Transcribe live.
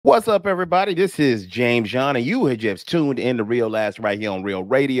What's up, everybody? This is James John, and you have just tuned in to Real Last right here on Real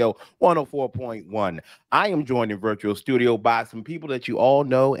Radio 104.1. I am joined in virtual studio by some people that you all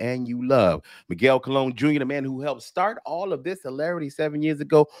know and you love. Miguel Colon Jr., the man who helped start all of this hilarity 7 years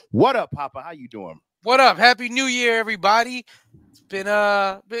ago. What up, Papa? How you doing? What up? Happy New Year, everybody. It's been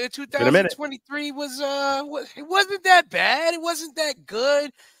 2023 it wasn't that bad. It wasn't that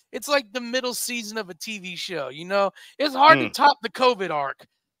good. It's like the middle season of a TV show, you know? It's hard to top the COVID arc.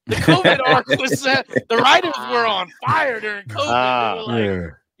 The COVID arc was the writers were on fire during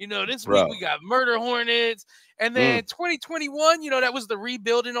COVID. They were like, this week we got Murder Hornets. And then 2021, that was the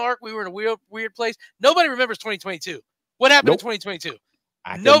rebuilding arc. We were in a weird place. Nobody remembers 2022. What happened in 2022?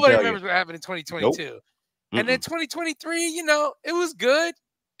 Nobody remembers what happened in 2022. Nope. And then 2023, it was good.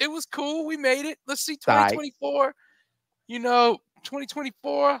 It was cool. We made it. Let's see 2024.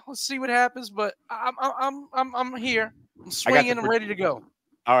 2024. Let's see what happens. But I'm here. I'm swinging. I'm ready to go.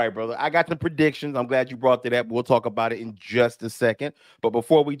 All right, brother. I got the predictions. I'm glad you brought that up. We'll talk about it in just a second. But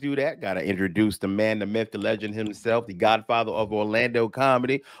before we do that, got to introduce the man, the myth, the legend himself, the godfather of Orlando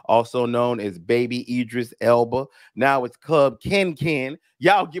comedy, also known as Baby Idris Elba. Now it's Club Ken.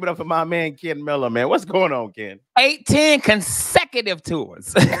 Y'all give it up for my man, Ken Miller, man. What's going on, Ken? 18 consecutive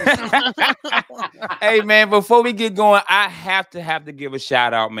tours. Hey, man, before we get going, I have to give a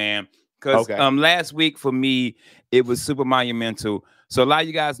shout out, man. Because last week for me, it was super monumental. So a lot of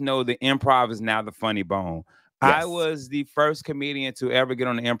you guys know the improv is now the Funny Bone. Yes. I was the first comedian to ever get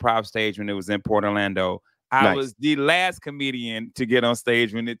on the improv stage when it was in Port Orlando. I was the last comedian to get on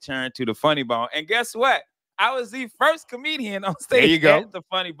stage when it turned to the Funny Bone. And guess what? I was the first comedian on stage at the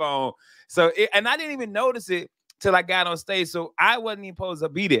Funny Bone. So, and I didn't even notice it till I got on stage. So I wasn't even supposed to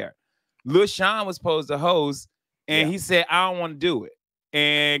be there. Lil Sean was supposed to host, and he said, I don't want to do it.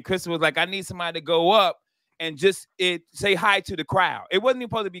 And Chris was like, I need somebody to go up and just say hi to the crowd. It wasn't even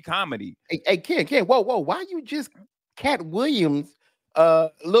supposed to be comedy. Hey, Ken, whoa. Why you just Katt Williams,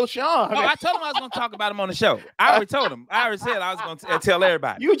 Lil Sean? Oh, I told him I was going to talk about him on the show. I already told him. I already said I was going to tell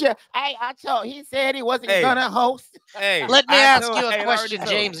everybody. He said he wasn't going to host. Hey, let me ask you a question,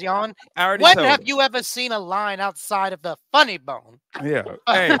 James Yon. When have you ever seen a line outside of the Funny Bone? Yeah.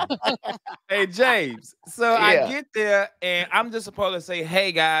 Hey, James. So I get there, and I'm just supposed to say,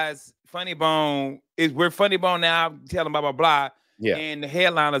 hey, guys, Funny Bone we're Funny Bone now. Tell them blah, blah, blah. Yeah. And the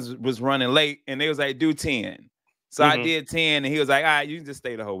headliners was running late, and they was like, do 10. So I did 10, and he was like, all right, you can just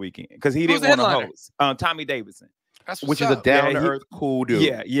stay the whole weekend. Because he didn't want to host. Tommy Davidson. Which is a down-to-earth cool dude.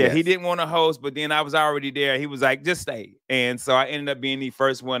 Yeah. Yes. He didn't want to host, but then I was already there. He was like, just stay. And so I ended up being the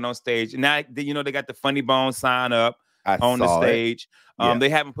first one on stage. And now, they got the Funny Bone sign up on the stage. They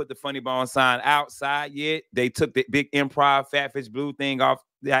haven't put the Funny Bone sign outside yet. They took the big improv Fatfish Blue thing off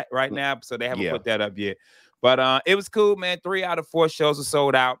right now, so they haven't put that up yet. But it was cool, man. 3 out of 4 shows were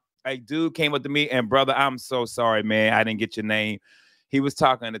sold out. A dude came up to me and, brother, I'm so sorry, man. I didn't get your name. He was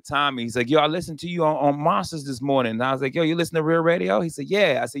talking to Tommy. He's like, yo, I listened to you on Monsters this morning. And I was like, yo, you listen to Real Radio? He said,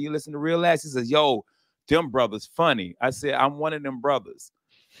 yeah. I said, you listen to Real Last? He says, yo, them brothers funny. I said, I'm one of them brothers.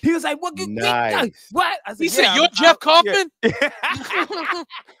 He was like, what? Nice. What? I said, he said, you're Jeff Kaufman? Yeah.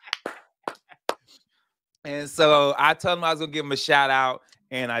 And so I told him I was going to give him a shout out,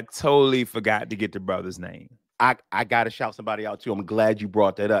 and I totally forgot to get the brother's name. I got to shout somebody out too. I'm glad you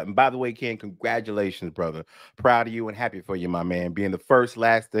brought that up. And by the way, Ken, congratulations, brother. Proud of you and happy for you, my man. Being the first,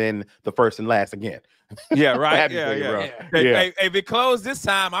 last, and the first and last again. Yeah, right. Happy for you, bro. Hey, if it closed this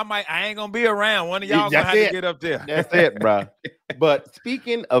time, I ain't gonna be around. One of y'all gonna have to get up there. That's it, bro. But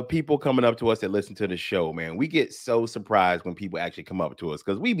speaking of people coming up to us that listen to the show, man, we get so surprised when people actually come up to us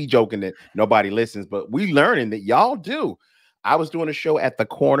because we be joking that nobody listens, but we learning that y'all do. I was doing a show at the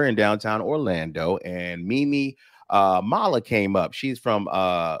Corner in downtown Orlando, and Mimi Mala came up. She's from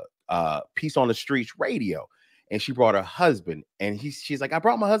Peace on the Streets Radio, and she brought her husband. And she's like, I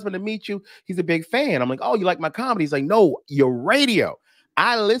brought my husband to meet you. He's a big fan. I'm like, oh, you like my comedy? He's like, no, your radio.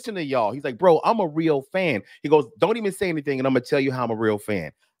 I listen to y'all. He's like, bro, I'm a real fan. He goes, don't even say anything, and I'm going to tell you how I'm a real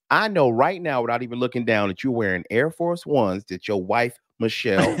fan. I know right now, without even looking down, that you're wearing Air Force Ones that your wife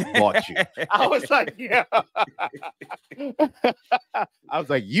Michelle bought you. I was like, yeah. I was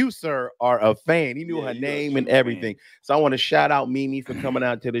like, you, sir, are a fan. He knew her name and everything. So I want to shout out Mimi for coming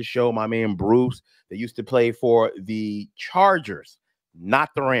out to the show. My man Bruce, that used to play for the Chargers, not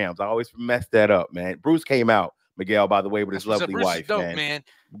the Rams. I always mess that up, man. Bruce came out, Miguel, by the way, with his lovely wife, dope, man.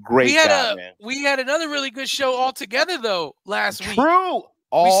 Great guy, man. We had another really good show all together, though, last week. True.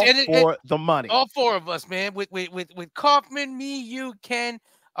 All for the money. All 4 of us, man. With Kaufman, me, you, Ken,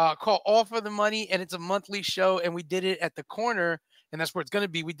 called All for the Money, and it's a monthly show, and we did it at the Corner, and that's where it's going to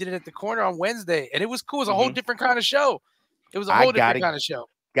be. We did it at the Corner on Wednesday, and it was cool. It was a whole different kind of show. It was a whole different kind of show.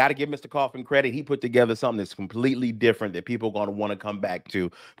 Got to give Mr. Coffin credit. He put together something that's completely different that people are going to want to come back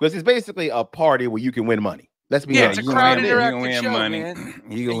to, because it's basically a party where you can win money. Let's be honest. It's a crowd interactive show, money. man.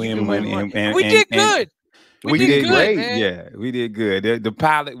 You can win money. And we did good. We did great, man. Yeah, we did good. The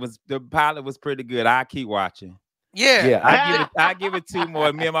pilot was pretty good. I keep watching. Yeah. I give it 2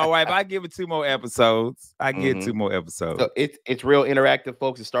 more. Me and my wife, I give it 2 more episodes. I get 2 more episodes. So it's real interactive,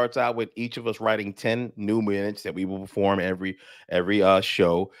 folks. It starts out with each of us writing 10 new minutes that we will perform every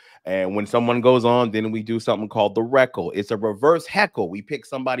show. And when someone goes on, then we do something called the Reckle. It's a reverse heckle. We pick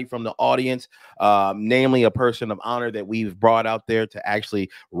somebody from the audience, namely a person of honor that we've brought out there to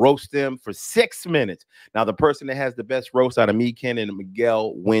actually roast them for 6 minutes. Now, the person that has the best roast out of me, Ken, and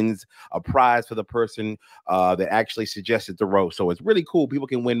Miguel wins a prize for the person that actually suggested the roast. So it's really cool. People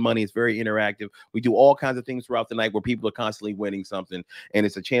can win money. It's very interactive. We do all kinds of things throughout the night where people are constantly winning something, and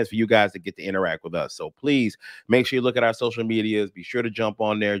it's a chance for you guys to get to interact with us. So please make sure you look at our social medias. Be sure to jump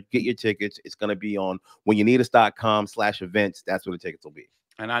on there. Get your tickets. It's going to be on whenyounneedus.com/events. That's where the tickets will be.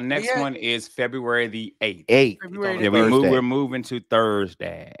 And our next one is February the 8th. Yeah, we're moving to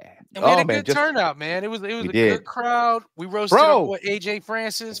Thursday. And we had a good turnout, man. It was a good crowd. We roasted AJ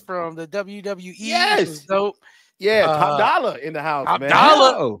Francis from the WWE. Yes, which was dope. Yeah, top dollar in the house, man.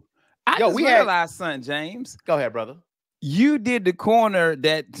 Dollar. I just realized something, James. Go ahead, brother. You did the corner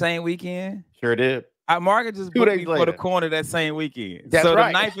that same weekend. Sure did. Margaret just booked me for the corner that same weekend. That's so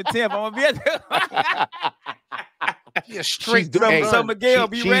right. The 9th and 10th, I'm gonna be at Yeah, straight so Miguel,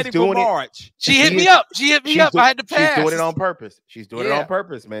 be ready for March. She hit me up. I had to pass. She's doing it on purpose. She's doing it on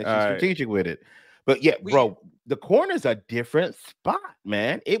purpose, man. She's strategic with it. But yeah, bro, the corner's a different spot,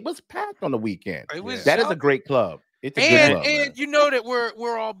 man. It was packed on the weekend. That is a great club. It's a good club. And you know that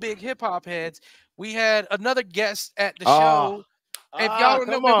we're all big hip hop heads. We had another guest at the show. If y'all don't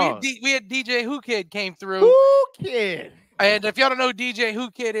know, we had DJ Who Kid came through. Who Kid? And if y'all don't know who DJ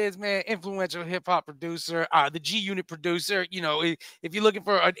Who Kid is, man, influential hip hop producer, the G Unit producer. You know, if you're looking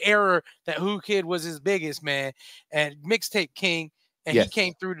for an era that Who Kid was his biggest, man, and mixtape king, and he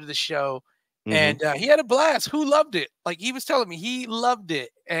came through to the show, and he had a blast. Who loved it? Like he was telling me, he loved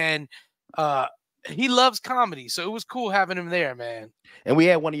it, and he loves comedy, so it was cool having him there, man. And we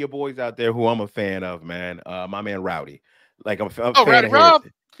had one of your boys out there who I'm a fan of, man. My man Rowdy. Like I'm fan Rowdy of Rob.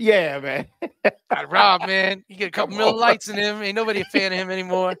 his. Yeah, man. Rob, man, you get a couple million lights in him. Ain't nobody a fan of him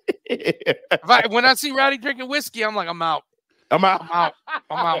anymore. When I see Rowdy drinking whiskey, I'm like, I'm out. My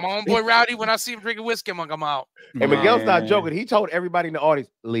own boy Rowdy, when I see him drinking whiskey, I'm like, I'm out. And Miguel's not joking. He told everybody in the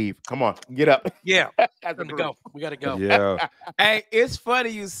audience, leave. Come on, get up. Yeah. Go. We gotta go. Yeah. Hey, it's funny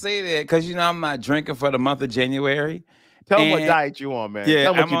you say that because you know I'm not drinking for the month of January. Tell them what diet you on, man. Yeah,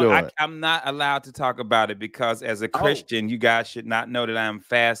 Tell them what you're doing. I'm not allowed to talk about it because as a Christian, you guys should not know that I'm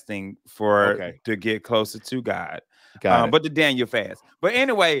fasting to get closer to God. But the Daniel fast. But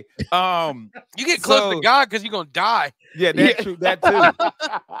anyway, you get close to God because you're gonna die. Yeah, that's true. That too.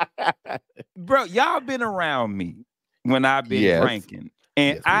 Bro, y'all been around me when I've been drinking.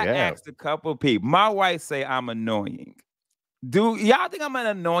 And I asked a couple of people. My wife say I'm annoying. Do y'all think I'm an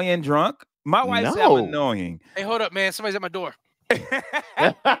annoying drunk? My wife said I'm annoying. Hey, hold up, man. Somebody's at my door.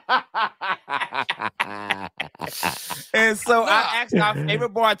 And so I asked our favorite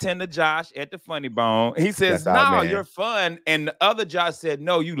bartender, Josh, at the Funny Bone. He says, no, you're fun. And the other Josh said,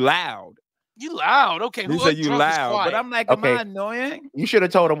 no, you loud. You loud. Okay. He said you loud. But I'm like, am I annoying? You should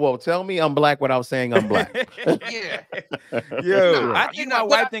have told him, well, tell me I'm black without saying I'm black. Yeah. Yo, I think my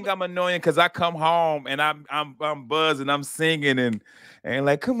wife think I'm annoying because I come home and I'm buzzing, I'm singing and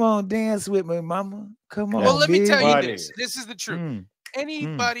like, come on, dance with me, mama. Come on. Well, let me tell you this. This is the truth.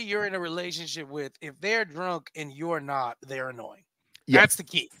 Anybody you're in a relationship with, if they're drunk and you're not, they're annoying. That's the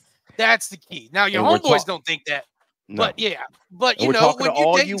key. That's the key. Now, your homeboys don't think that. No. But you know, when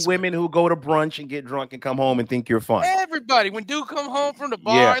all you women who go to brunch and get drunk and come home and think you're fun. Everybody, when dude come home from the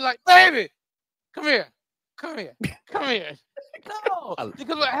bar, like, baby, come here. No,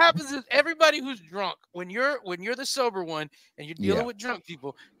 because what happens is everybody who's drunk, when you're the sober one and you're dealing with drunk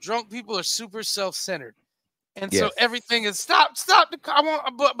people are super self-centered. And so everything is stop.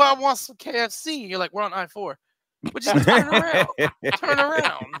 I want some KFC. You're like, we're on I-4. But just turn around.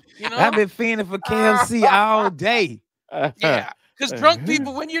 You know, I've been fiending for KFC all day. Yeah, because drunk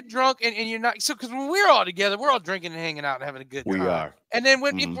people, when you're drunk and you're not, because when we're all together, we're all drinking and hanging out and having a good time. We are. And then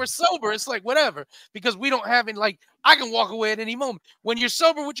if we're sober, it's like whatever, because we don't have it. Like I can walk away at any moment. When you're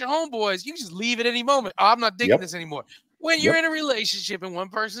sober with your homeboys, you just leave at any moment. Oh, I'm not digging this anymore. When you're in a relationship and one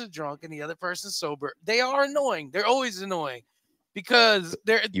person's drunk and the other person's sober, they are annoying. They're always annoying. Because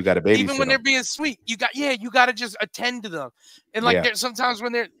they're even when they're being sweet, you got to just attend to them. And like sometimes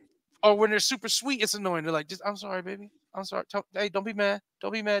when they're super sweet, it's annoying. They're like, I'm sorry, baby. I'm sorry. Hey, don't be mad.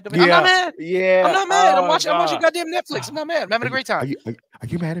 Don't be mad. Yeah. I'm not mad. Yeah. I'm not mad. I'm Oh, watching God. goddamn Netflix. I'm not mad. I'm having a great time. Are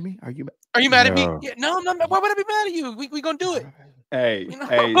you mad at me? Are you mad at me? Yeah, no, I'm not mad. Why would I be mad at you? We gonna do it. Hey, You know?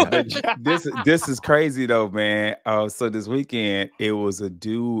 hey, but this is crazy though, man. So this weekend it was a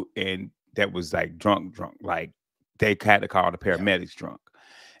dude and that was like drunk. Like they had to call the paramedics drunk.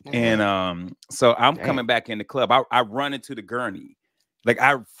 And so I'm coming back in the club. I run into the gurney. Like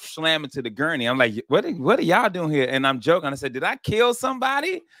I slam into the gurney. I'm like, what are y'all doing here? And I'm joking. I said, did I kill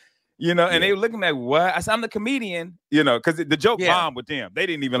somebody? You know, and they were looking at what? I said, I'm the comedian, you know, because the joke bombed with them. They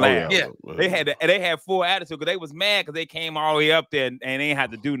didn't even laugh. Yeah. They had full attitude because they was mad because they came all the way up there and they ain't had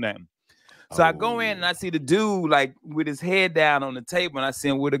to do nothing. So I go in and I see the dude like with his head down on the table and I see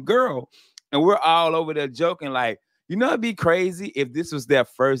him with a girl. And we're all over there joking like, you know, it'd be crazy if this was their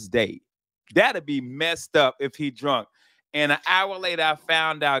first date. That'd be messed up if he drunk. And an hour later, I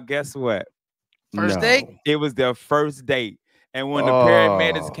found out, guess what? First date? It was their first date. And when the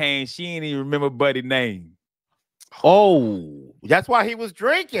paramedics came, she didn't even remember Buddy's name. Oh, that's why he was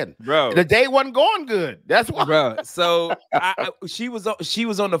drinking. Bro. The day wasn't going good. That's why. Bro. So she was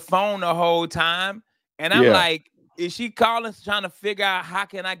on the phone the whole time. And I'm like, is she calling, trying to figure out how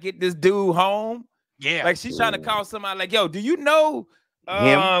can I get this dude home? Yeah. Like she's trying to call somebody like, yo, do you know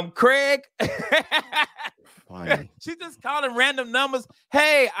Craig? She's just calling random numbers.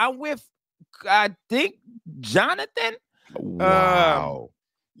 Hey, I'm with, I think, Jonathan. Wow.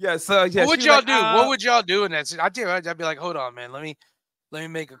 Yeah. So what would y'all do? What would y'all do in that? I'd be like, hold on, man. Let me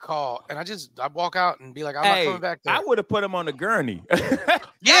make a call. And I'd walk out and be like, I'm not coming back there. I would have put him on the gurney.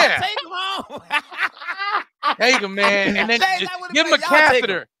 Yeah. Take him home. Take him, man. And then give him a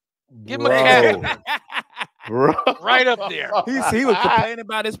catheter. Give him a catheter. Right up there. He was complaining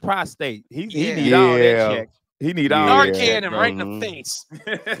about his prostate. He need all that check. He need all that check. Narcan him right in the face.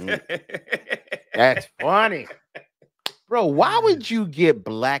 That's funny. Bro, why would you get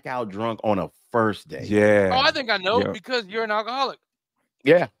blackout drunk on a first date? Yeah. Oh, I think I know because you're an alcoholic.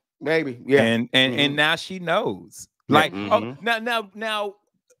 Yeah, maybe. Yeah. And now she knows. Like, now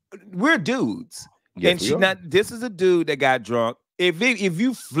we're dudes. Yes, and this is a dude that got drunk. If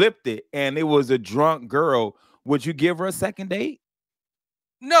you flipped it and it was a drunk girl, would you give her a second date?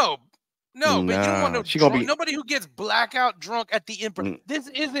 No, but you want to nobody who gets blackout drunk at the improv. This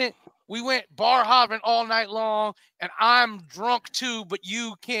isn't. We went bar hopping all night long, and I'm drunk too, but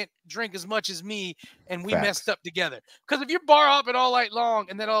you can't drink as much as me, and we messed up together. Because if you're bar hopping all night long,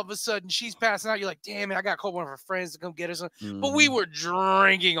 and then all of a sudden she's passing out, you're like, damn it, I got to call one of her friends to come get her something. But we were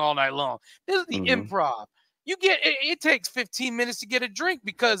drinking all night long. This is the improv. You get it takes 15 minutes to get a drink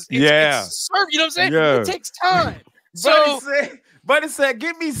because it's served. You know what I'm saying? Yeah. It takes time. Buddy said,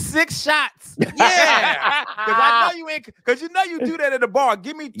 give me 6 shots. Yeah. Because I know you ain't, because you know you do that at the bar.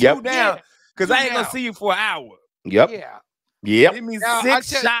 Give me 2 down. Because I ain't going to see you for an hour. Yep. Yeah. Yep. Give me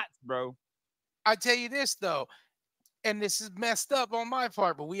 6 shots, bro. I tell you this, though, and this is messed up on my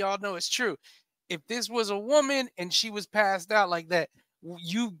part, but we all know it's true. If this was a woman and she was passed out like that,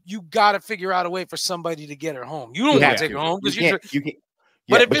 you got to figure out a way for somebody to get her home. You don't want to take her home because you can't.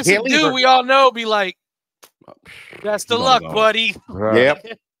 But if it's a dude, we all know, be like, best of luck, buddy.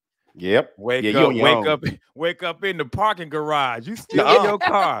 Yep. Wake up in the parking garage. You still in your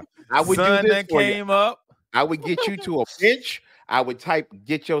car. I would do this for came up. I would get you to a bench. I would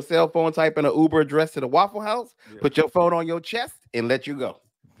get your cell phone, type in an Uber address to the Waffle House, put your phone on your chest, and let you go.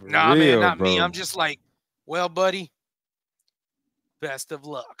 Nah, man, not me. I'm just like, well, buddy, best of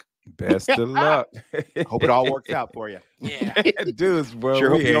luck. Best of luck. Hope it all works out for you. Yeah. Dudes, bro. Sure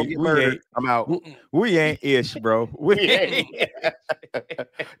hope you don't get murdered. I'm out. We ain't ish, bro.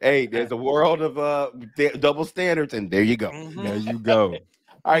 Hey, there's a world of double standards, and there you go. There you go.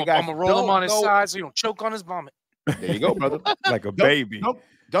 All right, guys. I'm going to roll him on his side so you don't choke on his vomit. There you go, brother. Like a baby.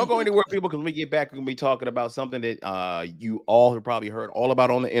 Don't go anywhere, people, because when we get back, we're going to be talking about something that you all have probably heard all about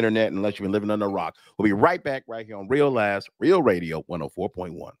on the internet, unless you've been living under a rock. We'll be right back right here on Real Last, Real Radio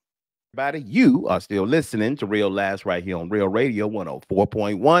 104.1. Everybody, you are still listening to Real Last right here on Real Radio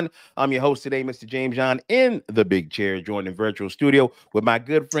 104.1. I'm your host today, Mr. James John, in the big chair, joined in virtual studio with my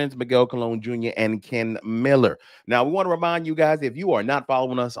good friends Miguel Colon Jr. and Ken Miller. Now, we want to remind you guys, if you are not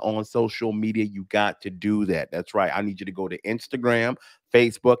following us on social media, you got to do that. That's right. I need you to go to Instagram,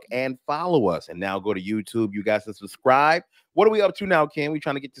 Facebook, and follow us. And now go to YouTube. You guys can subscribe. What are we up to now, Ken? We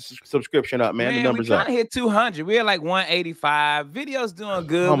trying to get the subscription up, man. The numbers we're trying to hit 200. We're like 185. Video's doing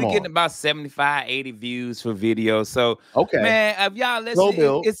good. We're getting about 75, 80 views for videos. So, man, if y'all listen,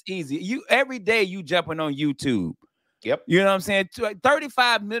 it's easy. Every day you jumping on YouTube. Yep. You know what I'm saying?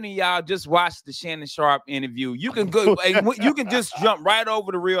 35 million y'all just watched the Shannon Sharpe interview. You can go, you can just jump right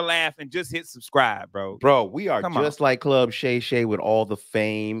over the Real Laugh and just hit subscribe, bro. Bro, we are just like Club Shay Shay with all the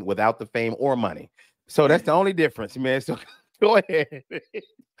fame, without the fame or money. So that's the only difference, man. So go ahead,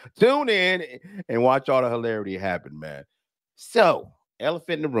 tune in and watch all the hilarity happen, man. So,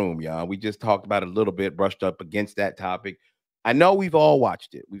 elephant in the room, y'all. We just talked about it a little bit, brushed up against that topic. I know we've all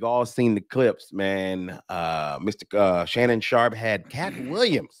watched it. We've all seen the clips, man. Mr. Shannon Sharpe had Katt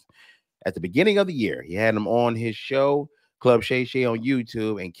Williams at the beginning of the year. He had him on his show, Club Shay Shay on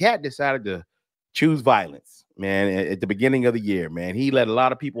YouTube, and Katt decided to choose violence, man, at the beginning of the year, man. He let a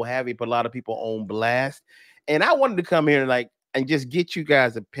lot of people have it, put a lot of people on blast. And I wanted to come here and just get you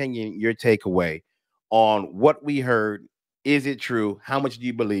guys' opinion, your takeaway on what we heard. Is it true? How much do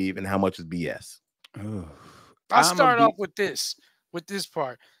you believe, and how much is BS? I'll start off with this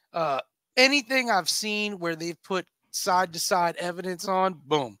part. Anything I've seen where they've put side-to-side evidence on,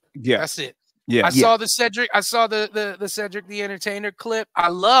 boom. Yeah. That's it. Yeah. I saw the Cedric the Entertainer clip. I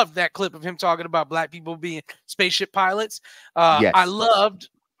loved that clip of him talking about black people being spaceship pilots. Yes. I loved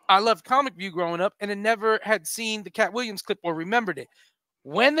Comic View growing up, and I never had seen the Katt Williams clip or remembered it.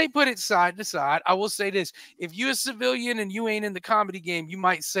 When they put it side to side, I will say this. If you're a civilian and you ain't in the comedy game, you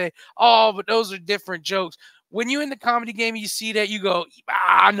might say, oh, but those are different jokes. When you're in the comedy game and you see that, you go,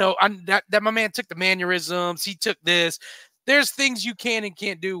 I know that my man took the mannerisms. He took this. There's things you can and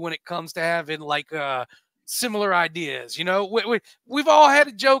can't do when it comes to having like similar ideas. You know, we've all had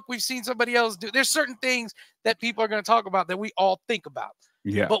a joke. We've seen somebody else do. There's certain things that people are going to talk about that we all think about.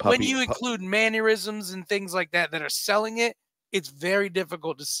 Yeah. But when you include mannerisms and things like that are selling it, it's very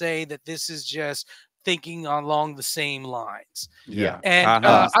difficult to say that this is just thinking along the same lines. Yeah. And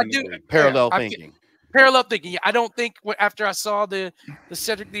I do parallel thinking. Parallel thinking. I don't think after I saw the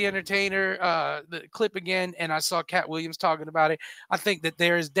Cedric the Entertainer the clip again, and I saw Katt Williams talking about it, I think that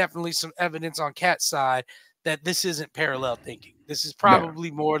there is definitely some evidence on Katt's side that this isn't parallel thinking. This is probably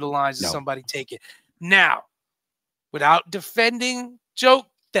more the lines of somebody take it. Now, without defending joke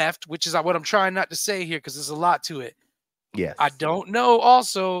theft, which is what I'm trying not to say here because there's a lot to it. Yes. I don't know.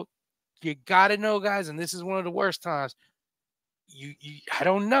 Also, you got to know, guys, and this is one of the worst times. I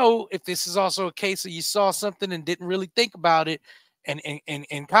don't know if this is also a case of you saw something and didn't really think about it and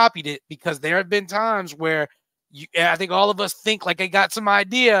copied it, because there have been times where I think all of us think like I got some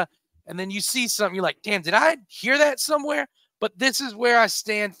idea, and then you see something, you're like, damn, did I hear that somewhere? But this is where I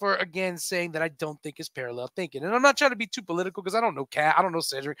stand for, again, saying that I don't think it's parallel thinking. And I'm not trying to be too political because I don't know Katt. I don't know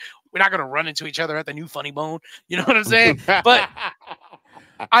Cedric. We're not going to run into each other at the new Funny Bone. You know what I'm saying? But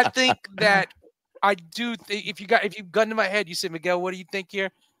I think that I do think if you've gun to my head, you say, Miguel, what do you think here?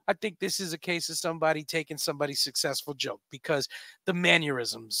 I think this is a case of somebody taking somebody's successful joke because the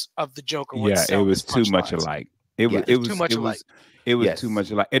mannerisms of the joke. It was too much alike. It was too much alike. It was too much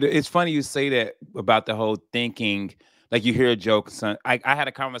alike. It's funny you say that about the whole thinking. Like you hear a joke, son. I had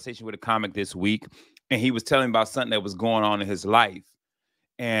a conversation with a comic this week, and he was telling me about something that was going on in his life.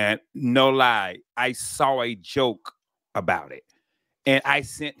 And no lie, I saw a joke about it. And I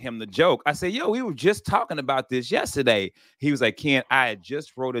sent him the joke. I said, yo, we were just talking about this yesterday. He was like, Ken, I had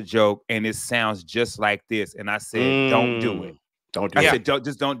just wrote a joke, and it sounds just like this. And I said, don't do it. Don't do it. I said,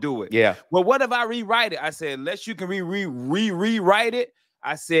 just don't do it. Yeah. Well, what if I rewrite it? I said, unless you can rewrite it.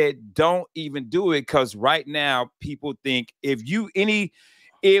 I said, don't even do it, because right now people think if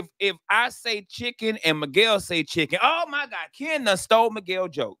I say chicken and Miguel say chicken, oh my God, Ken done stole Miguel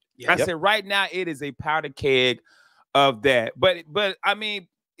joke. I said, right now it is a powder keg of that. But I mean,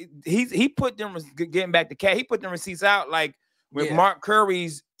 he put them, getting back to Katt, he put them receipts out like with Mark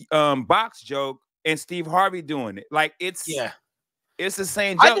Curry's box joke and Steve Harvey doing it. Like it's the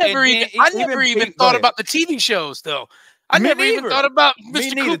same joke. I never even thought about the TV shows though. I never even thought about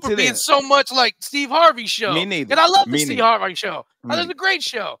Mr. Cooper being so much like Steve Harvey's show. Me neither. And I love the Steve Harvey show. That was a great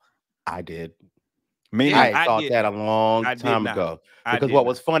show. I did. I thought that a long time ago. Because what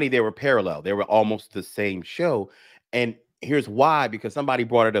was funny, they were parallel. They were almost the same show. And here's why, because somebody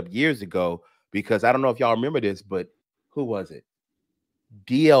brought it up years ago, because I don't know if y'all remember this, but who was it?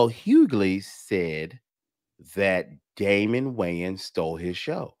 D.L. Hughley said that Damon Wayans stole his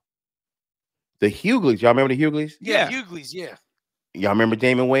show. The Hugleys, y'all remember the Hugleys? Yeah, Hugleys, yeah. Y'all remember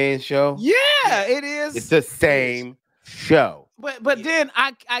Damon Wayans' show? Yeah, it is. It's the same show. But then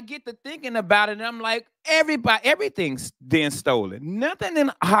I get to thinking about it, and I'm like, everything's then stolen. Nothing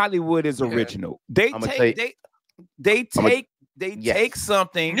in Hollywood is original. They take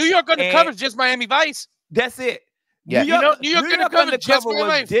something. New York Undercover is just Miami Vice. That's it. Yeah. New York Undercover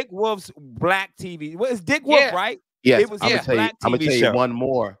was Dick Wolf's Black TV. Well, it's Dick Wolf, right? Yes. It was I'm gonna tell you one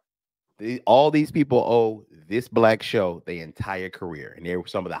more. All these people owe this black show their entire career, and they were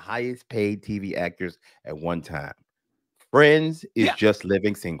some of the highest paid TV actors at one time. Friends is just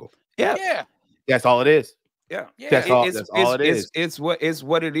living single. Yeah. That's all it is. Yeah. That's all it is. It's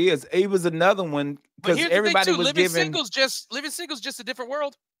what it is. It was another one because everybody was living giving living singles just a different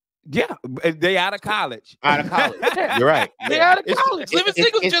world. Yeah, they out of college. Out of college. You're right. They out of college. Living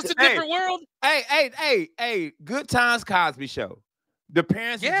singles just a different world. Hey, Good Times Cosby Show. The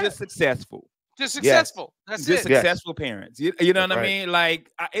parents are just successful. Just successful. That's just it. Successful parents. You know what I mean? Like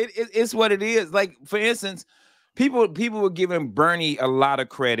it's what it is. Like for instance, people were giving Bernie a lot of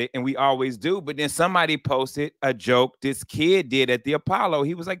credit, and we always do. But then somebody posted a joke this kid did at the Apollo.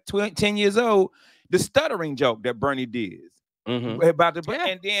 He was like 10 years old. The stuttering joke that Bernie did. About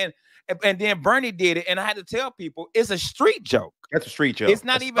the and then Bernie did it, and I had to tell people it's a street joke. That's a street joke. It's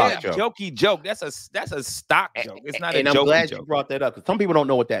not even a jokey joke. That's a stock joke. It's not a jokey joke. And I'm glad you brought that up because some people don't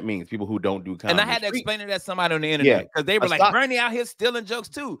know what that means. People who don't do comedy. And I had to explain it to somebody on the internet because they were like, Bernie out here stealing jokes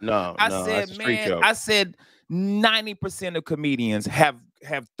too. I said, man, I said 90% of comedians have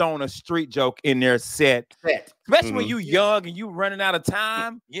thrown a street joke in their set. Especially when you young and you running out of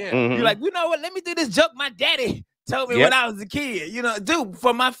time. You're like, you know what? Let me do this joke my daddy told me when I was a kid. You know, dude,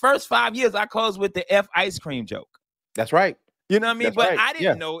 for my first 5 years, I closed with the F ice cream joke. That's right. You know what I mean? But I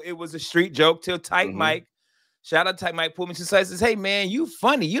didn't know it was a street joke till Tight Mike. Shout out Tight Mike pulled me to the side and says, hey, man, you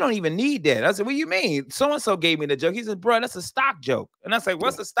funny. You don't even need that. I said, what do you mean? So-and-so gave me the joke. He said, bro, that's a stock joke. And I said,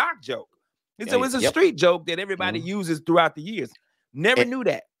 what's a stock joke? He said, it's a street joke that everybody uses throughout the years. Never knew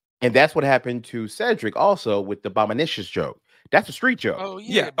that. And that's what happened to Cedric also with the Bominicious joke. That's a street joke. Oh,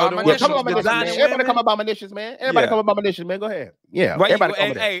 yeah. Everybody come about Bominicious, man. Everybody come about Bominicious, man. Go ahead. Yeah. Right,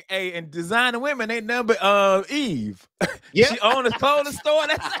 everybody and designer women ain't nothing but Eve. She owned a clothing store.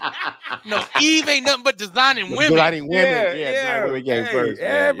 No, Eve ain't nothing but designing women. Designing women.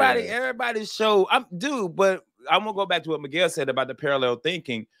 Everybody's show. But I'm gonna go back to what Miguel said about the parallel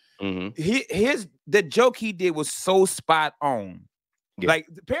thinking. The joke he did was so spot on. Like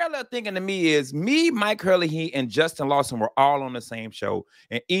the parallel thinking to me is me, Mike Hurley, and Justin Lawson were all on the same show,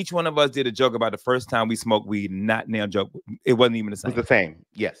 and each one of us did a joke about the first time we smoked weed. Not now joke. It wasn't even the same. It was the same.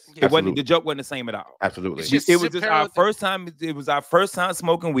 Yes, it wasn't. The joke wasn't the same at all. Absolutely. It was just our first time. It was our first time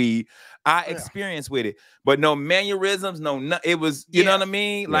smoking weed. Our experience with it, but no mannerisms, it was. You know what I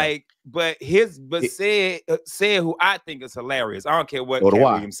mean? Like, but said who I think is hilarious. I don't care what Katt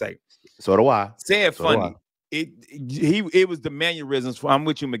Williams say. So do I. Said funny. It was the mannerisms. I'm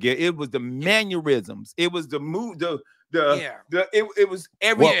with you, Miguel. It was the mannerisms. It was the move. It was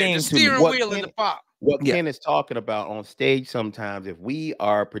everything. The steering wheel in the pop. What Ken is talking about on stage sometimes, if we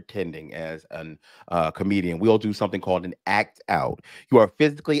are pretending as a comedian, we'll do something called an act out. You are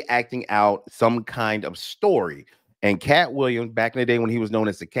physically acting out some kind of story. And Katt Williams, back in the day when he was known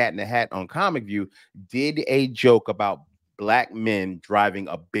as the Cat in the Hat on Comic View, did a joke about black men driving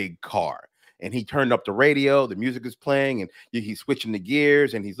a big car. And he turned up the radio, the music is playing, and he's switching the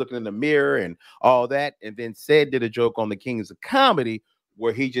gears, and he's looking in the mirror and all that. And then did a joke on the Kings of Comedy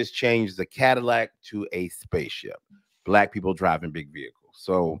where he just changed the Cadillac to a spaceship. Black people driving big vehicles.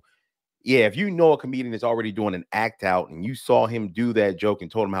 So, yeah, if you know a comedian is already doing an act out and you saw him do that joke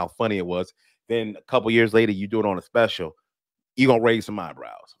and told him how funny it was, then a couple years later you do it on a special, you're going to raise some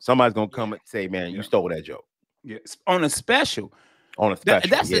eyebrows. Somebody's going to come and say, man, you stole that joke. Yes, on a special. On a special,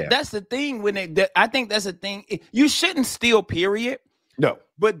 that's the thing I think that's the thing. You shouldn't steal, period. No,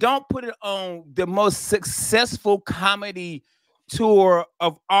 but don't put it on the most successful comedy tour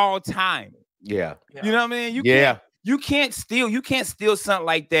of all time. Yeah, you know what I mean. You can't steal something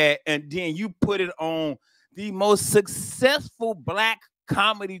like that and then you put it on the most successful black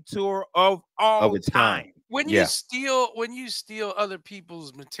comedy tour of all time. When you steal other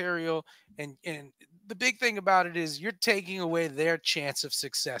people's material and the big thing about it is you're taking away their chance of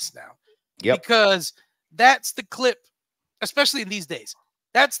success now. Because that's the clip, especially in these days,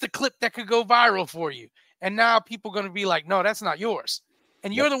 that's the clip that could go viral for you. And now people are going to be like, no, that's not yours.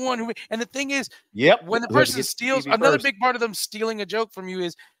 And you're the one who, and the thing is, when the person steals, another big part of them stealing a joke from you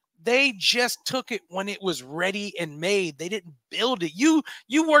is they just took it when it was ready and made. They didn't build it. You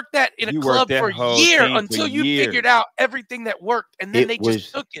worked that in a club for a year until you figured out everything that worked. And then they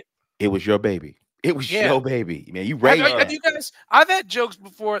just took it. It was your baby. It was your baby, man. You raised you guys. I've had jokes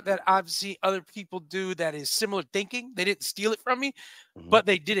before that I've seen other people do that is similar thinking. They didn't steal it from me, but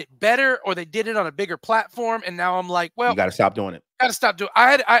they did it better, or they did it on a bigger platform. And now I'm like, well, you got to stop doing it. Got to stop doing.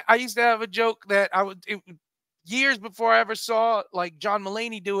 I used to have a joke that years before I ever saw like John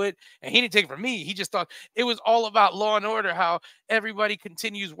Mulaney do it, and he didn't take it from me. He just thought it was all about Law and Order, how everybody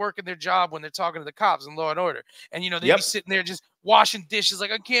continues working their job when they're talking to the cops in Law and Order. And, you know, they'd be sitting there just washing dishes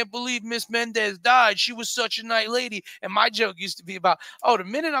like, I can't believe Miss Mendez died. She was such a nice lady. And my joke used to be about, oh, the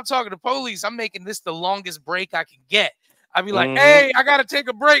minute I'm talking to police, I'm making this the longest break I can get. I'd be like, hey, I got to take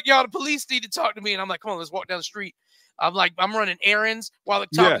a break. Y'all, the police need to talk to me. And I'm like, come on, let's walk down the street. I'm like, I'm running errands while they're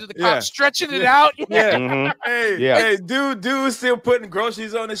talking to the cops, stretching it out. Hey, dude, still putting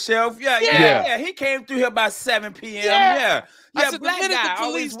groceries on the shelf. Yeah. He came through here by 7 p.m. Yeah. I said, black guy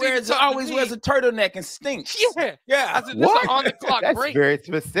always wears a turtleneck and stinks. I said, this is on the clock break. Very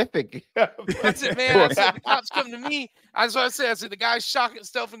specific. That's it, man. I said, the cops come to me. That's what I said. I said, the guy's shocking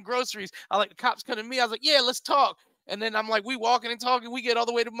stuff in groceries. I like the cops come to me. I was like, yeah, let's talk. And then I'm like, we walking and talking. We get all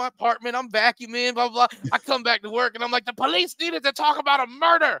the way to my apartment. I'm vacuuming, blah, blah, blah. I come back to work and I'm like, the police needed to talk about a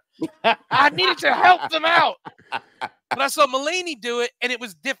murder. I needed to help them out. But I saw Mulaney do it and it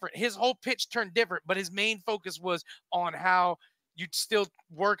was different. His whole pitch turned different, but his main focus was on how you'd still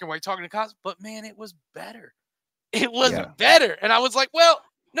working while you're talking to cops. But man, it was better. It was better. And I was like, well,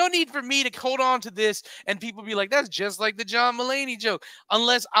 no need for me to hold on to this and people be like, that's just like the John Mulaney joke,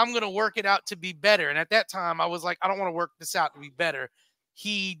 unless I'm going to work it out to be better. And at that time, I was like, I don't want to work this out to be better.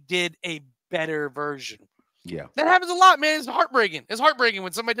 He did a better version. Yeah. That happens a lot, man. It's heartbreaking. It's heartbreaking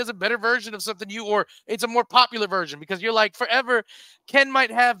when somebody does a better version of something or it's a more popular version, because you're like, forever, Ken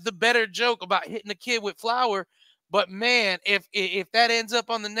might have the better joke about hitting a kid with flour. But man, if that ends up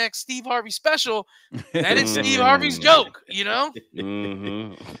on the next Steve Harvey special, that is Steve Harvey's joke, you know?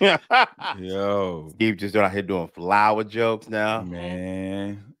 Yo, Steve just out here doing flower jokes now,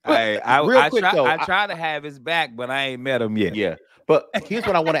 man. I try to have his back, but I ain't met him yet. Yeah, but here's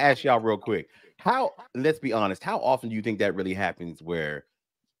what I want to ask y'all real quick: let's be honest, how often do you think that really happens, where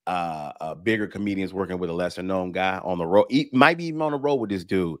a bigger comedian's working with a lesser known guy on the road, might be even on the road with this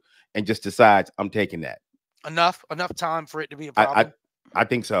dude, and just decides, I'm taking that? Enough time for it to be a problem. I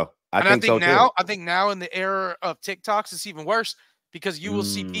think so. I think now in the era of TikToks, it's even worse, because you will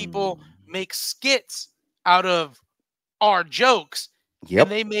see people make skits out of our jokes. And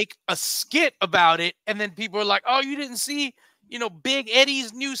they make a skit about it, and then people are like, oh, you didn't see, Big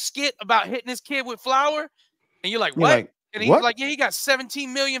Eddie's new skit about hitting his kid with flour? And you're like, what? And he's like, yeah, he got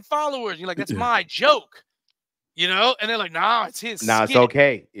 17 million followers. You're like, that's my joke. And they're like, nah, it's his skit. It's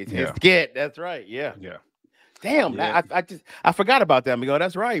okay. It's his skit. That's right. Yeah. Damn, I forgot about that.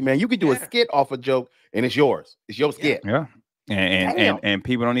 That's right, man. You could do a skit off a joke, and it's yours. It's your skit. Yeah. And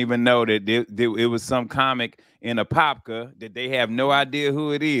people don't even know that it was some comic in a popka that they have no idea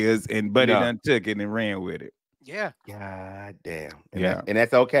who it is, and Buddy done took it and ran with it. Yeah. God damn. And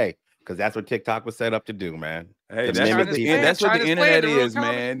that's okay, because that's what TikTok was set up to do, man. Hey, that's what the internet is,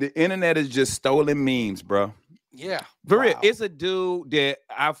 man. The internet is just stolen memes, bro. Yeah. For real, it's a dude that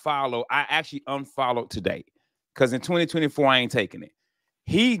I follow. I actually unfollowed today, because in 2024, I ain't taking it.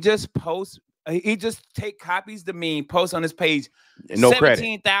 He just posts. He just copies the meme, posts on his page, no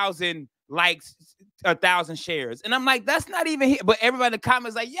 17,000 likes, 1,000 shares, and I'm like, that's not even here. But everybody in the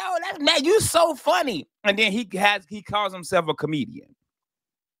comments like, yo, that's man, you so funny. And then he calls himself a comedian.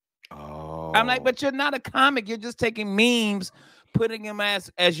 Oh, I'm like, but you're not a comic. You're just taking memes, putting them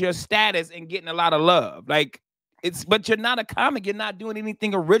as your status, and getting a lot of love. Like but you're not a comic. You're not doing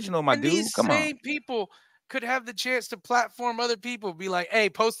anything original, my dude. Come on. These same people could have the chance to platform other people, be like, hey,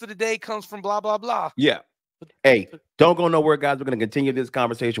 post of the day comes from blah, blah, blah. Yeah. Hey, don't go nowhere, guys. We're going to continue this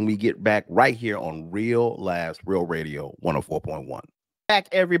conversation. We get back right here on Real Radio 104.1. Back,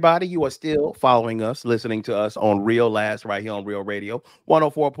 everybody. You are still following us, listening to us on Real Last right here on Real Radio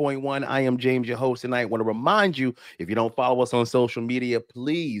 104.1. I am James, your host tonight. I want to remind you, if you don't follow us on social media,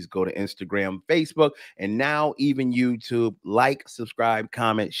 please go to Instagram, Facebook, and now even YouTube. Like, subscribe,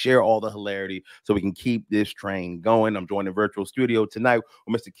 comment, share all the hilarity so we can keep this train going. I'm joined in virtual studio tonight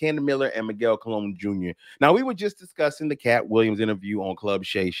with Mr. Ken Miller and Miguel Colon Jr. Now, we were just discussing the Katt Williams interview on Club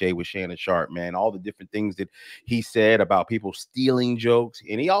Shay Shay with Shannon Sharp, man. All the different things that he said about people stealing jokes.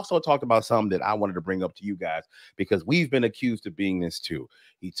 And he also talked about something that I wanted to bring up to you guys, because we've been accused of being this too.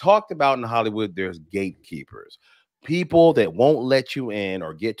 He talked about in Hollywood, there's gatekeepers, people that won't let you in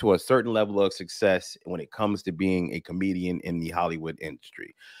or get to a certain level of success when it comes to being a comedian in the Hollywood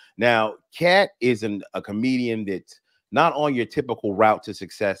industry. Now, Katt is a comedian that's not on your typical route to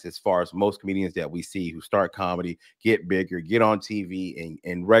success, as far as most comedians that we see who start comedy, get bigger, get on TV,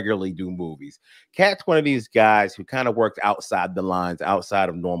 and regularly do movies. Katt's one of these guys who kind of works outside the lines, outside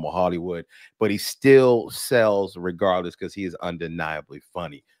of normal Hollywood, but he still sells regardless, because he is undeniably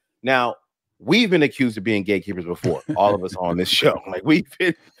funny. Now, we've been accused of being gatekeepers before, all of us on this show. Like, we've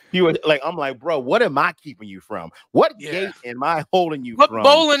been You were like, I'm like, bro, what am I keeping you from? What gate am I holding you from? What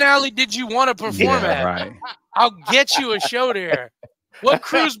bowling alley did you want to perform at? Right. I'll get you a show there. What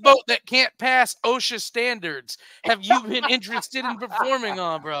cruise boat that can't pass OSHA standards have you been interested in performing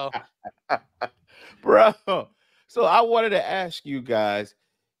on, bro? Bro. So I wanted to ask you guys,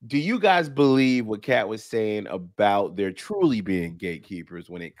 do you guys believe what Katt was saying about there truly being gatekeepers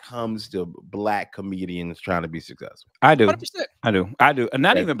when it comes to Black comedians trying to be successful? I do. 100%. I do. And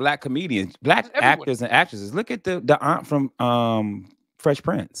not even Black comedians, Black actors and actresses. Look at the aunt from Fresh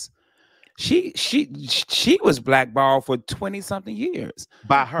Prince. She was blackballed for 20-something years.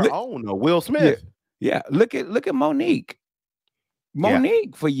 By her own, though. Will Smith. Yeah. Look at Monique.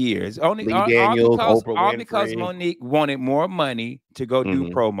 Monique for years. Only Daniels, all because Monique wanted more money to go do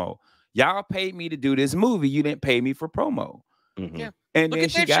promo. Y'all paid me to do this movie. You didn't pay me for promo. Yeah. And then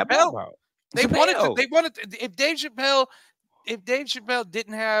she got blackballed. They wanted to, if Dave Chappelle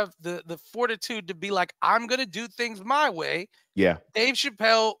didn't have the fortitude to be like, I'm gonna do things my way. Yeah. Dave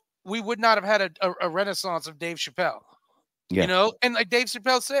Chappelle, we would not have had a renaissance of Dave Chappelle. Yeah. You know, and like Dave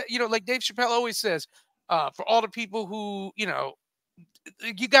Chappelle said, you know, like Dave Chappelle always says, for all the people who, you know,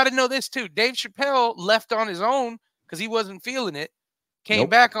 you got to know this too. Dave Chappelle left on his own because he wasn't feeling it. Came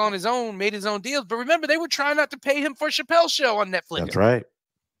back on his own, made his own deals. But remember, they were trying not to pay him for Chappelle's show on Netflix. That's right.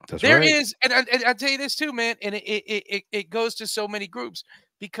 There is, and I tell you this too, man, and it goes to so many groups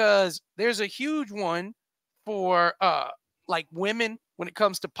because there's a huge one for like women when it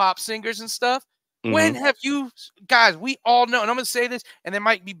comes to pop singers and stuff. When have you guys? We all know, and I'm gonna say this, and there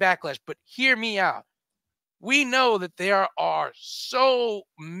might be backlash, but hear me out. We know that there are so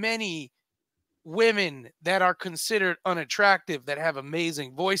many women that are considered unattractive that have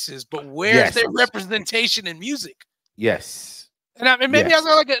amazing voices, but where's their representation in music? Yes. And maybe I'm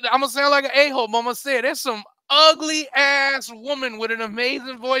gonna sound like an a-hole, but I'm gonna say it. There's some ugly ass woman with an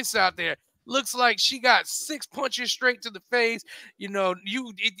amazing voice out there. Looks like she got 6 punches straight to the face. You know,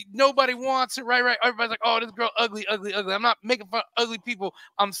 nobody wants it, right? Everybody's like, oh, this girl ugly. I'm not making fun of ugly people.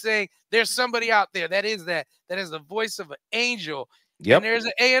 I'm saying there's somebody out there that is the voice of an angel. Yep. And there's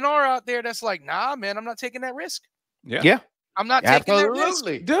an A&R out there that's like, nah, man, I'm not taking that risk. Yeah. I'm not taking that risk.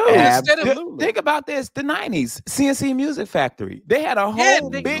 Dude, think about this. The 90s, CNC Music Factory. They had a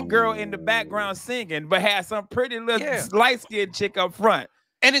whole big girl in the background singing, but had some pretty little light-skinned chick up front.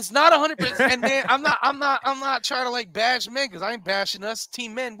 And it's not 100%. And man, I'm not trying to like bash men because I ain't bashing us.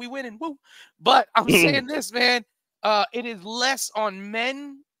 Team men, we winning. Woo. But I'm saying this, man. It is less on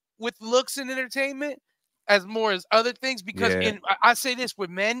men with looks in entertainment as more as other things. Because I say this with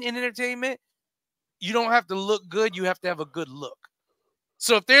men in entertainment, you don't have to look good, you have to have a good look.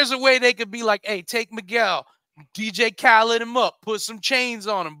 So if there's a way they could be like, hey, take Miguel, DJ Khaled him up, put some chains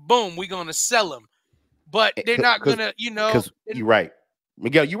on him, boom, we're gonna sell him. But they're not gonna, you know. Because you're right.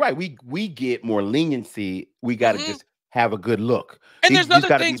 Miguel, you're right. We get more leniency. We got to just have a good look. And there's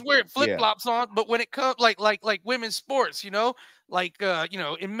other things where it flip-flops on, but when it comes like women's sports, you know, like you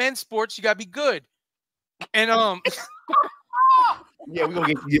know, in men's sports, you gotta be good. And yeah, we're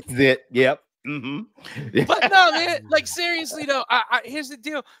gonna get that. Yep. But no, man, like seriously though, here's the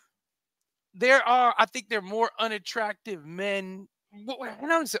deal. I think there are more unattractive men. I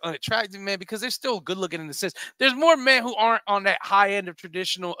don't say unattractive men because they're still good looking in the sense. There's more men who aren't on that high end of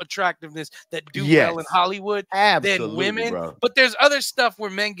traditional attractiveness that do well in Hollywood than women. Bro. But there's other stuff where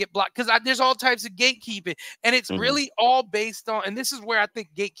men get blocked because there's all types of gatekeeping, and it's really all based on. And this is where I think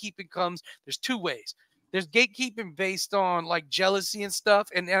gatekeeping comes. There's two ways. There's gatekeeping based on like jealousy and stuff,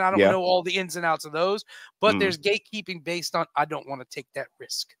 and I don't know all the ins and outs of those. But there's gatekeeping based on I don't want to take that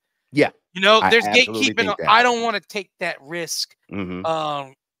risk. Yeah. You know, there's gatekeeping. I don't want to take that risk.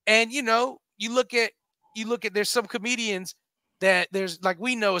 And you know, you look at there's some comedians that there's like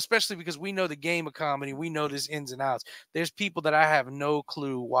we know, especially because we know the game of comedy, we know this ins and outs. There's people that I have no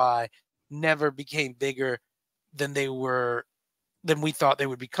clue why never became bigger than we thought they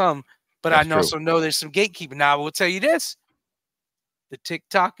would become. But I also know there's some gatekeeping. Now I will tell you this: the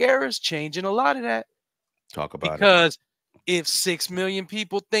TikTok era is changing a lot of that. Talk about it. Because if 6 million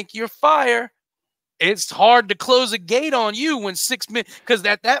people think you're fire, it's hard to close a gate on you when 6 million. Because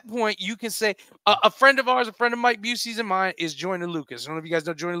at that point, you can say a friend of ours, a friend of Mike Busey's and mine, is Joyner Lucas. I don't know if you guys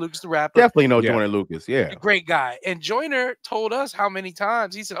know Joyner Lucas, the rapper. Definitely know Joyner Lucas. Yeah, great guy. And Joyner told us how many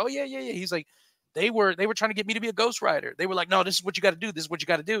times he said, "Oh yeah." He's like, they were trying to get me to be a ghostwriter. They were like, no, this is what you got to do. This is what you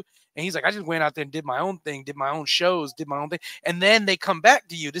got to do. And he's like, I just went out there and did my own thing, did my own shows, did my own thing. And then they come back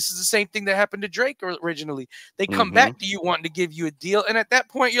to you. This is the same thing that happened to Drake originally. They come back to you wanting to give you a deal. And at that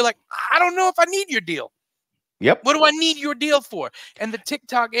point, you're like, I don't know if I need your deal. Yep. What do I need your deal for? And the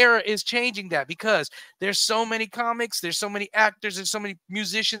TikTok era is changing that because there's so many comics, there's so many actors, there's so many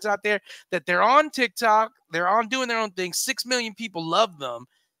musicians out there that they're on TikTok, they're on doing their own thing. 6 million people love them.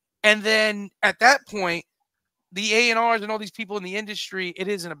 And then at that point, the A&Rs and all these people in the industry, it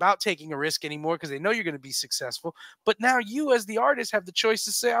isn't about taking a risk anymore because they know you're going to be successful. But now you as the artist have the choice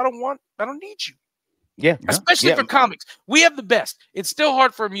to say, I don't need you. Yeah. Especially for comics. We have the best. It's still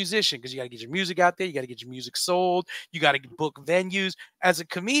hard for a musician because you got to get your music out there. You got to get your music sold. You got to book venues. As a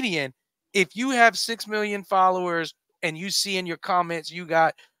comedian, if you have 6 million followers and you see in your comments, you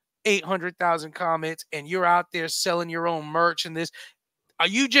got 800,000 comments and you're out there selling your own merch and this,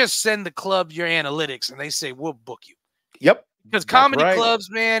 you just send the club your analytics and they say, we'll book you. Yep. Because comedy clubs,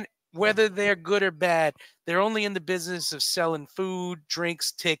 man, whether they're good or bad, they're only in the business of selling food,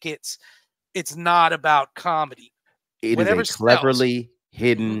 drinks, tickets. It's not about comedy. It is a cleverly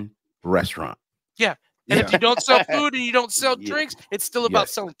hidden restaurant. Yeah. And if you don't sell food and you don't sell drinks, it's still about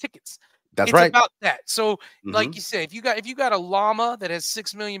selling tickets. That's right. It's about that. So, like you say, if you got a llama that has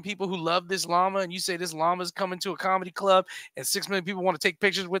 6 million people who love this llama, and you say this llama is coming to a comedy club, and 6 million people want to take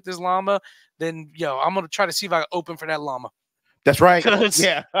pictures with this llama, then I'm gonna try to see if I can open for that llama. That's right.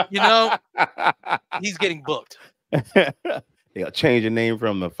 Yeah, he's getting booked. They'll change the name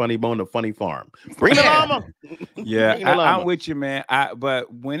from the Funny Bone to Funny Farm. Bring the llama. I'm with you, man.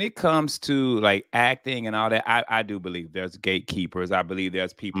 But when it comes to like acting and all that, I do believe there's gatekeepers. I believe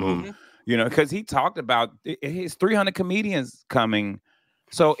there's people, because he talked about his 300 comedians coming.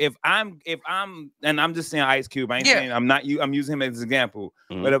 So if I'm, and I'm just saying Ice Cube, I ain't saying I'm using him as an example.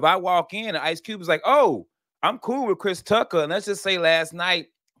 But if I walk in and Ice Cube is like, oh, I'm cool with Chris Tucker, and let's just say last night,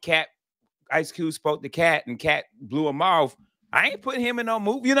 Ice Cube spoke to Katt, and Katt blew him off. I ain't putting him in no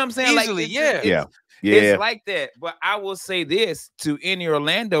movie. You know what I'm saying? Easily, it's like that. But I will say this to any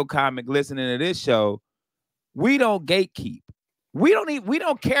Orlando comic listening to this show: we don't gatekeep. We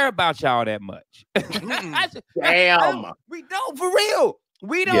don't care about y'all that much. Damn. We don't, for real.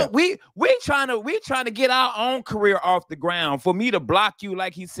 We don't. We trying to get our own career off the ground. For me to block you,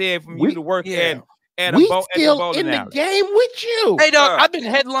 like he said, from you to work at we still in the game with you. Hey, dog, I've been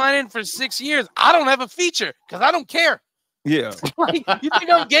headlining for 6 years. I don't have a feature because I don't care. Yeah. Like, you think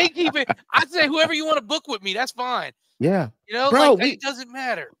I'm gatekeeping? I say whoever you want to book with me, that's fine. Yeah. Bro, it doesn't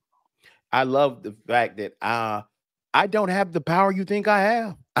matter. I love the fact that I don't have the power you think I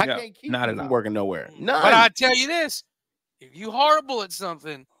have. I can't keep you working nowhere. None. But I tell you this, if you horrible at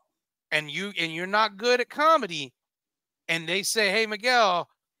something and you're not good at comedy, and they say, hey, Miguel,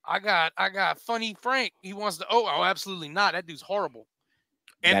 I got Funny Frank. He wants to. Oh, absolutely not. That dude's horrible.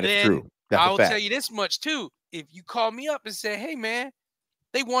 And that then is true. I'll tell you this much too. If you call me up and say, hey man,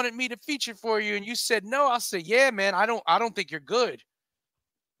 they wanted me to feature for you, and you said no, I'll say, yeah, man, I don't think you're good.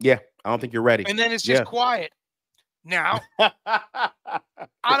 Yeah, I don't think you're ready. And then it's just quiet. Now, I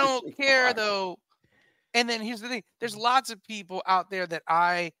don't care though. And then here's the thing: there's lots of people out there that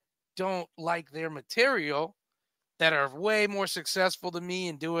I don't like their material, that are way more successful than me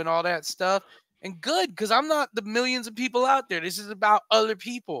and doing all that stuff. And good, because I'm not the millions of people out there. This is about other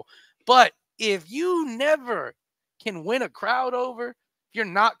people. But if you never can win a crowd over, you're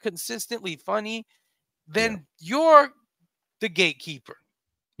not consistently funny, then you're the gatekeeper.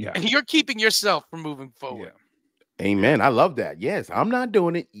 Yeah. And you're keeping yourself from moving forward. Yeah. Amen. I love that. Yes, I'm not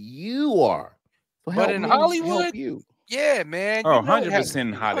doing it. You are. So but in Hollywood, yeah, man. 100%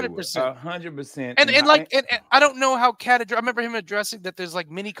 in Hollywood. 100%. And I don't know how Katt. I remember him addressing that there's like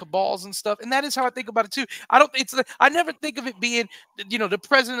mini cabals and stuff, and that is how I think about it too. I never think of it being, the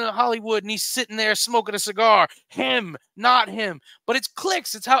president of Hollywood and he's sitting there smoking a cigar. Him, not him. But it's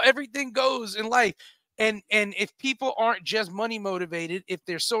clicks. It's how everything goes in life. And if people aren't just money motivated, if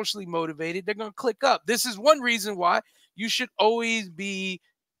they're socially motivated, they're gonna click up. This is one reason why you should always be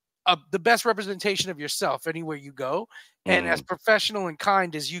the best representation of yourself anywhere you go, and as professional and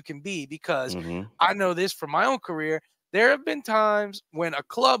kind as you can be, because I know this from my own career. There have been times when a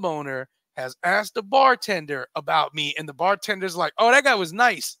club owner has asked a bartender about me, and the bartender's like, oh, that guy was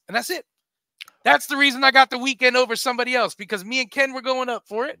nice, and that's it. That's the reason I got the weekend over somebody else, because me and Ken were going up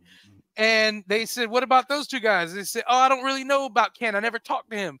for it. And they said, what about those two guys? They said, oh, I don't really know about Ken. I never talked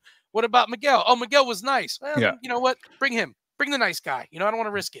to him. What about Miguel? Oh, Miguel was nice. Well, you know what? Bring him. Bring the nice guy. I don't want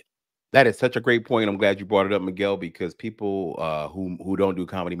to risk it. That is such a great point. I'm glad you brought it up, Miguel, because people who don't do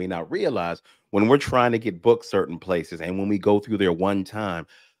comedy may not realize when we're trying to get booked certain places, and when we go through there one time,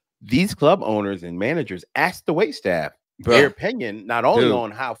 these club owners and managers ask the wait staff their opinion, not only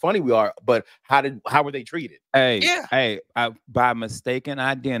on how funny we are, but how were they treated? By mistaken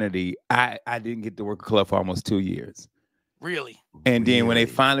identity, I didn't get to work a club for almost 2 years. Really? And then when they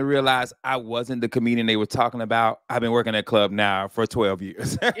finally realized I wasn't the comedian they were talking about, I've been working at club now for 12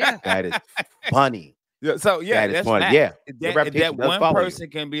 years. Yeah. That is funny. So yeah, that is that's funny. facts. Yeah, That one person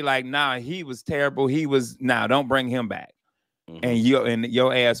can be like, nah, he was terrible. Don't bring him back. And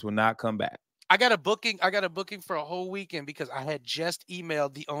your ass will not come back. I got a booking for a whole weekend because I had just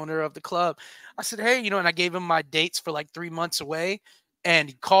emailed the owner of the club. I said, hey, and I gave him my dates for like 3 months away. And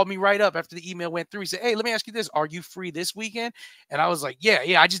he called me right up after the email went through. He said, hey, let me ask you this. Are you free this weekend? And I was like,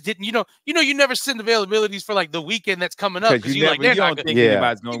 yeah. I just didn't, you never send availabilities for like the weekend that's coming up. Because you don't think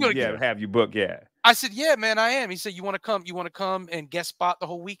anybody's going to have you book. Yeah. I said, yeah, man, I am. He said, you want to come and guest spot the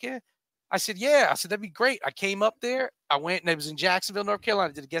whole weekend? I said, yeah. I said, that'd be great. I came up there. I went and it was in Jacksonville, North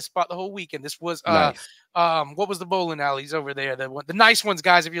Carolina. Did a guest spot the whole weekend. This was, nice. What was the bowling alleys over there? The nice ones,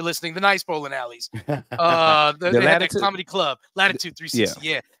 guys, if you're listening, the nice bowling alleys. They had that comedy club, Latitude 360.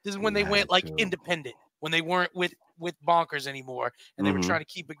 Yeah. This is when they went like independent, when they weren't with Bonkers anymore. And they were trying to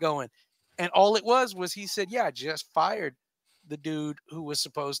keep it going. And all it was he said, yeah, I just fired the dude who was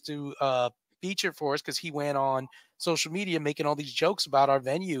supposed to feature for us because he went on social media making all these jokes about our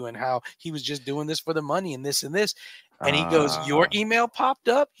venue and how he was just doing this for the money and this and this. And he goes, your email popped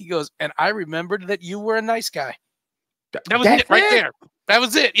up. He goes, and I remembered that you were a nice guy. That was it right there. That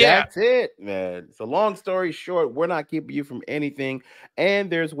was it. Yeah. That's it, man. So long story short, we're not keeping you from anything.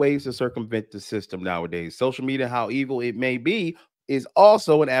 And there's ways to circumvent the system nowadays. Social media, how evil it may be, is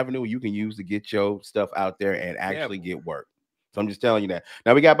also an avenue you can use to get your stuff out there and actually get work. So I'm just telling you that.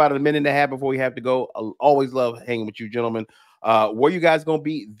 Now we got about a minute and a half before we have to go. I always love hanging with you, gentlemen. Where you guys gonna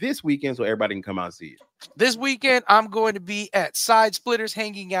be this weekend so everybody can come out and see you? This weekend, I'm going to be at Side Splitters,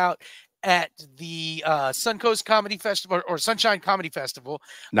 hanging out at the Suncoast Comedy Festival or Sunshine Comedy Festival.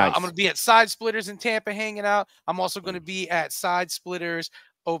 Nice. I'm going to be at Side Splitters in Tampa, hanging out. I'm also going to be at Side Splitters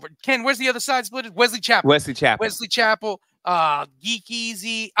over. Ken, where's the other Side Splitters? Wesley Chapel. Geek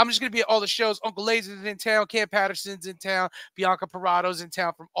Easy. I'm just gonna be at all the shows. Uncle Laser's in town, Cam Patterson's in town, Bianca Parrado's in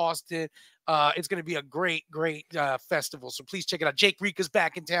town from Austin. It's gonna be a great festival. So please check it out. Jake Rika's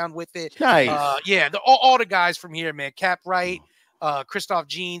back in town with it. Nice. All the guys from here, man. Cap Wright, Christoph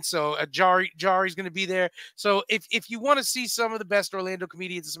Jean. So Jari's gonna be there. So if you want to see some of the best Orlando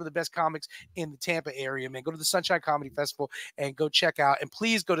comedians and some of the best comics in the Tampa area, man, go to the Sunshine Comedy Festival and go check out. And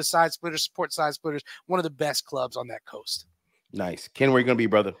please go to Side Splitters, support Side Splitters, one of the best clubs on that coast. Nice. Ken, where you gonna be,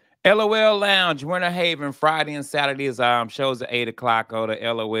 brother? LOL Lounge, Winter Haven, Friday and Saturdays. Shows at 8 o'clock. Go to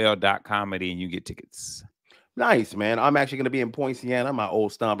LOL.comedy and you get tickets. Nice, man. I'm actually going to be in Poinciana, my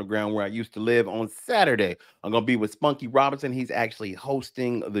old stomping ground where I used to live, on Saturday. I'm going to be with Spunky Robinson. He's actually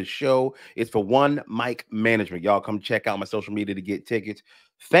hosting the show. It's for One Mic Management. Y'all come check out my social media to get tickets.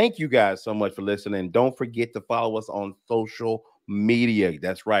 Thank you guys so much for listening. Don't forget to follow us on social media.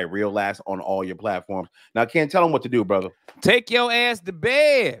 That's right. Real Last on all your platforms. Now, Ken, tell them what to do, brother. Take your ass to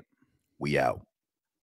bed. We out.